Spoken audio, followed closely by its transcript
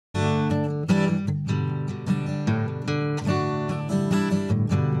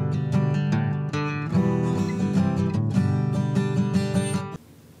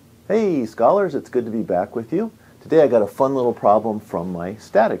Hey scholars, it's good to be back with you. Today I got a fun little problem from my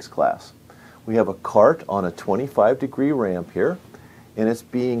statics class. We have a cart on a 25-degree ramp here, and it's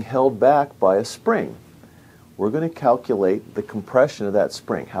being held back by a spring. We're going to calculate the compression of that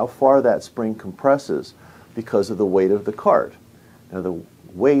spring, how far that spring compresses because of the weight of the cart. Now the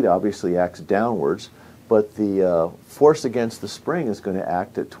weight obviously acts downwards, but the force against the spring is going to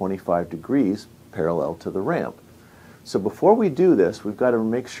act at 25 degrees parallel to the ramp. So before we do this, we've got to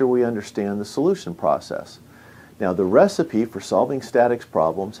make sure we understand the solution process. Now the recipe for solving statics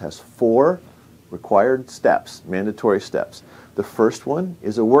problems has 4 required steps, mandatory steps. The first one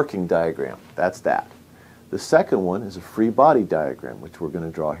is a working diagram. That's that. The second one is a free body diagram, which we're going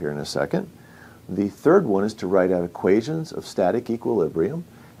to draw here in a second. The third one is to write out equations of static equilibrium.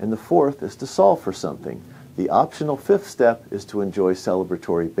 And the fourth is to solve for something. The optional 5th step is to enjoy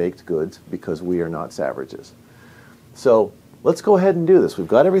celebratory baked goods because we are not savages. So let's go ahead and do this. We've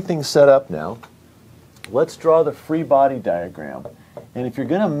got everything set up now. Let's draw the free body diagram. And if you're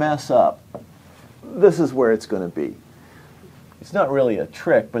going to mess up, this is where it's going to be. It's not really a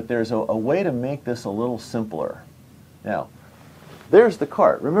trick, but there's a way to make this a little simpler. Now, there's the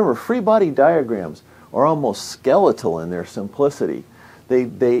cart. Remember, free body diagrams are almost skeletal in their simplicity. They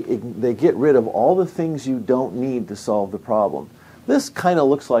get rid of all the things you don't need to solve the problem. This kind of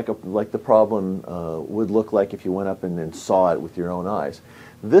looks like the problem would look like if you went up and then saw it with your own eyes.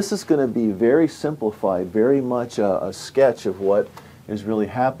 This is going to be very simplified, very much a sketch of what is really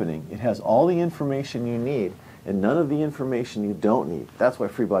happening. It has all the information you need and none of the information you don't need. That's why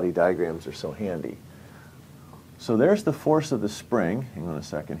free body diagrams are so handy. So there's the force of the spring. Hang on a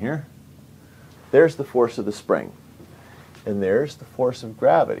second here. There's the force of the spring. And there's the force of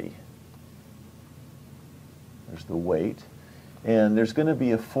gravity. There's the weight. And there's going to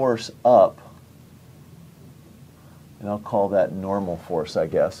be a force up, and I'll call that normal force, I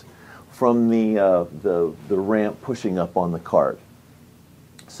guess, from the ramp pushing up on the cart.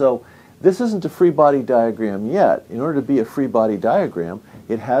 So this isn't a free body diagram yet. In order to be a free body diagram,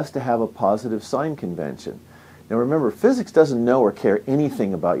 it has to have a positive sign convention. Now remember, physics doesn't know or care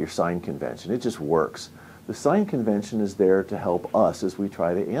anything about your sign convention. It just works. The sign convention is there to help us as we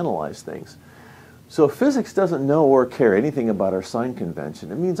try to analyze things. So if physics doesn't know or care anything about our sign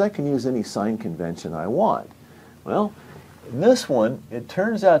convention, it means I can use any sign convention I want. Well, in this one, it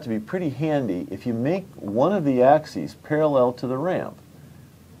turns out to be pretty handy if you make one of the axes parallel to the ramp.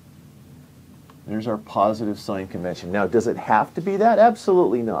 There's our positive sign convention. Now, does it have to be that?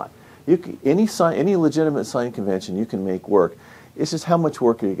 Absolutely not. Any legitimate sign convention you can make work. It's just how much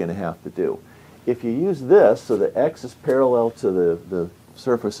work are you going to have to do. If you use this so that x is parallel to the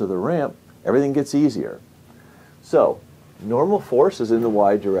surface of the ramp, everything gets easier. So, normal force is in the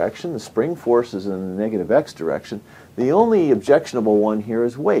y direction, the spring force is in the negative x direction. The only objectionable one here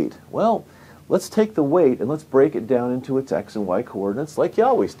is weight. Well, let's take the weight and let's break it down into its x and y coordinates like you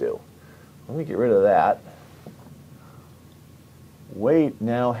always do. Let me get rid of that. Weight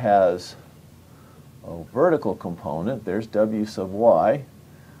now has a vertical component. There's w sub y.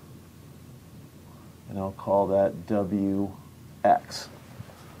 And I'll call that wx.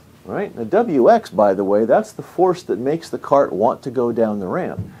 Right? Now wx, by the way, that's the force that makes the cart want to go down the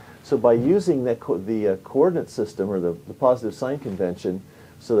ramp. So by using the coordinate system, or the positive sign convention,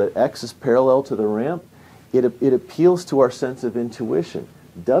 so that x is parallel to the ramp, it appeals to our sense of intuition.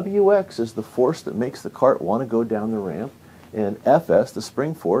 Wx is the force that makes the cart want to go down the ramp, and Fs, the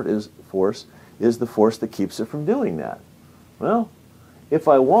spring force, is the force that keeps it from doing that. Well, if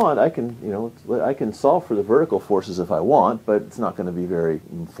I want, I can solve for the vertical forces if I want, but it's not going to be very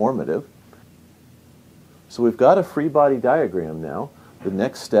informative. So we've got a free body diagram now. The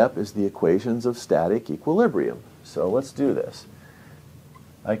next step is the equations of static equilibrium. So let's do this.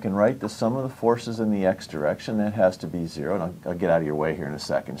 I can write the sum of the forces in the x direction. That has to be 0. And I'll get out of your way here in a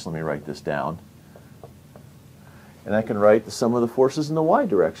second. So let me write this down. And I can write the sum of the forces in the y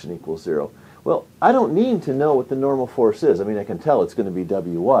direction equals 0. Well, I don't need to know what the normal force is. I mean, I can tell it's going to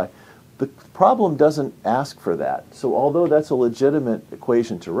be Wy. The problem doesn't ask for that. So although that's a legitimate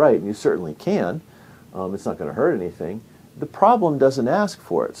equation to write, and you certainly can, it's not going to hurt anything, the problem doesn't ask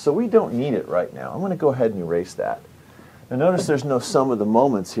for it. So we don't need it right now. I'm going to go ahead and erase that. Now notice there's no sum of the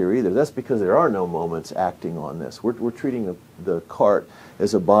moments here either. That's because there are no moments acting on this. We're treating the cart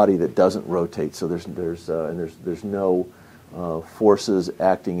as a body that doesn't rotate, so there's no forces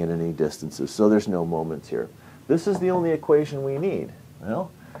acting at any distances, so there's no moments here. This is the only equation we need.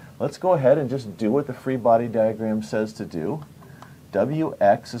 Well, let's go ahead and just do what the free body diagram says to do.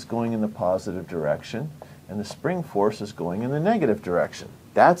 Wx is going in the positive direction, and the spring force is going in the negative direction.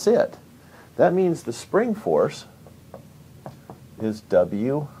 That's it. That means the spring force is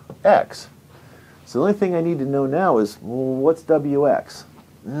Wx. x. So the only thing I need to know now is, well, what's Wx?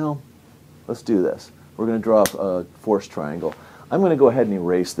 Well, let's do this. We're going to draw a force triangle. I'm going to go ahead and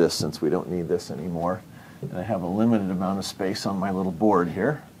erase this since we don't need this anymore. And I have a limited amount of space on my little board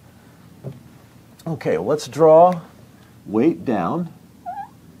here. Okay, well, let's draw weight down.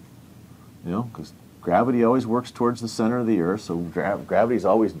 You know, because gravity always works towards the center of the Earth, so gravity is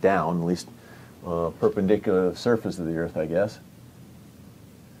always down, at least perpendicular to the surface of the Earth, I guess.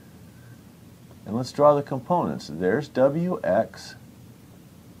 And let's draw the components. There's Wx,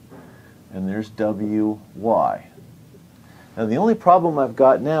 and there's Wy. Now the only problem I've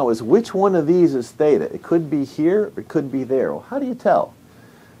got now is which one of these is theta. It could be here, or it could be there. Well, how do you tell?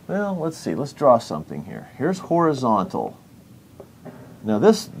 Well, let's see. Let's draw something here. Here's horizontal. Now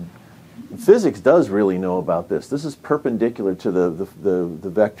this, physics does really know about this. This is perpendicular to the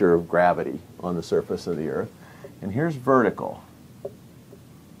vector of gravity on the surface of the Earth. And here's vertical.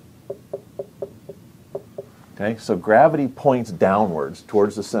 Okay, so gravity points downwards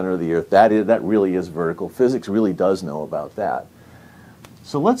towards the center of the Earth. That really is vertical. Physics really does know about that.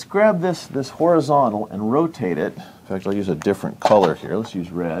 So let's grab this horizontal and rotate it. In fact, I'll use a different color here. Let's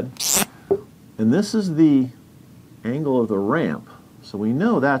use red. And this is the angle of the ramp. So we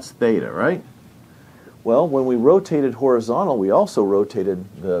know that's theta, right? Well, when we rotated horizontal, we also rotated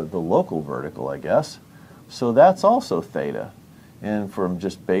the local vertical, I guess. So that's also theta. And from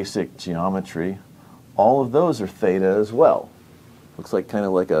just basic geometry, all of those are theta as well. Looks like kind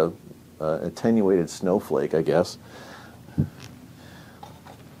of like a attenuated snowflake, I guess.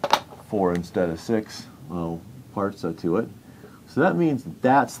 4 instead of 6 parts to it. So that means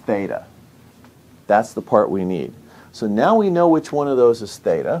that's theta. That's the part we need. So now we know which one of those is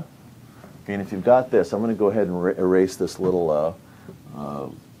theta. Okay, and if you've got this, I'm going to go ahead and erase this little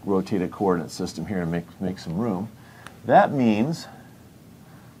rotated coordinate system here and make some room. That means,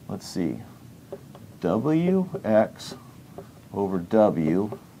 let's see, Wx over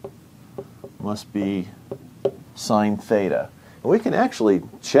W must be sine theta. And we can actually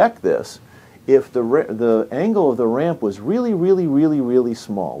check this. If the angle of the ramp was really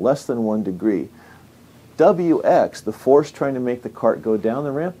small, less than 1 degree, Wx, the force trying to make the cart go down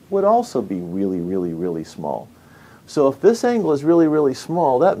the ramp, would also be really small. So if this angle is really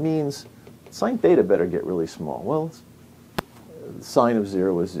small, that means sine theta better get really small. Well, sine of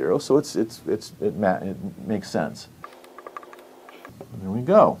 0 is 0, so it makes sense. There we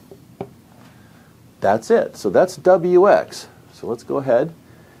go. That's it. So that's Wx. So let's go ahead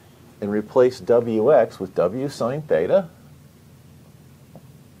and replace Wx with W sine theta.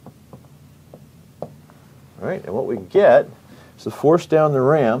 All right, and what we get is the force down the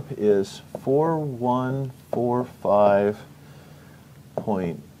ramp is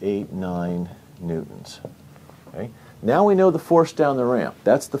 4145.89 newtons. Okay? Now we know the force down the ramp.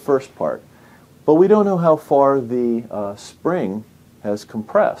 That's the first part. But we don't know how far the spring has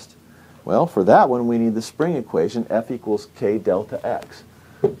compressed. Well, for that one, we need the spring equation, F equals K delta X.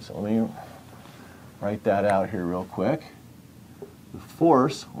 So let me write that out here real quick. The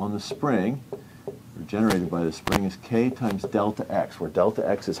force on the spring, or generated by the spring, is K times delta X, where delta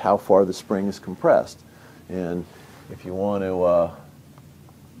X is how far the spring is compressed. And if you want to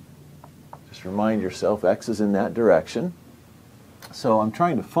just remind yourself, X is in that direction. So I'm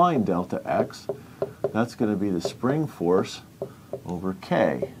trying to find delta X. That's going to be the spring force over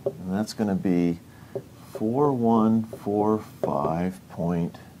K, and that's going to be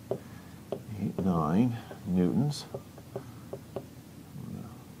 4145.89 newtons.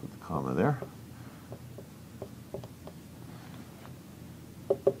 Put the comma there.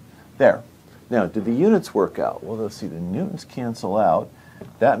 There. Now, did the units work out? Well, let's see, the newtons cancel out.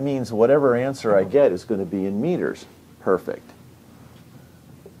 That means whatever answer I get is going to be in meters. Perfect.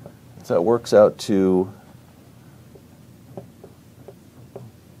 So it works out to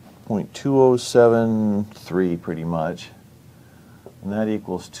 0.2073 pretty much, and that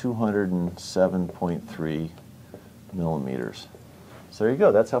equals 207.3 millimeters. So there you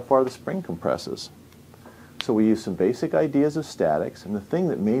go. That's how far the spring compresses. So we used some basic ideas of statics, and the thing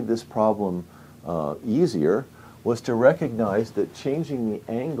that made this problem easier was to recognize that changing the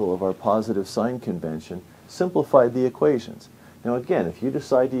angle of our positive sign convention simplified the equations. Now again, if you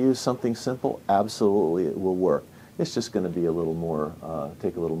decide to use something simple, absolutely it will work. It's just going to be a little more,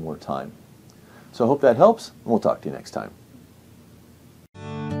 take a little more time. So I hope that helps, and we'll talk to you next time.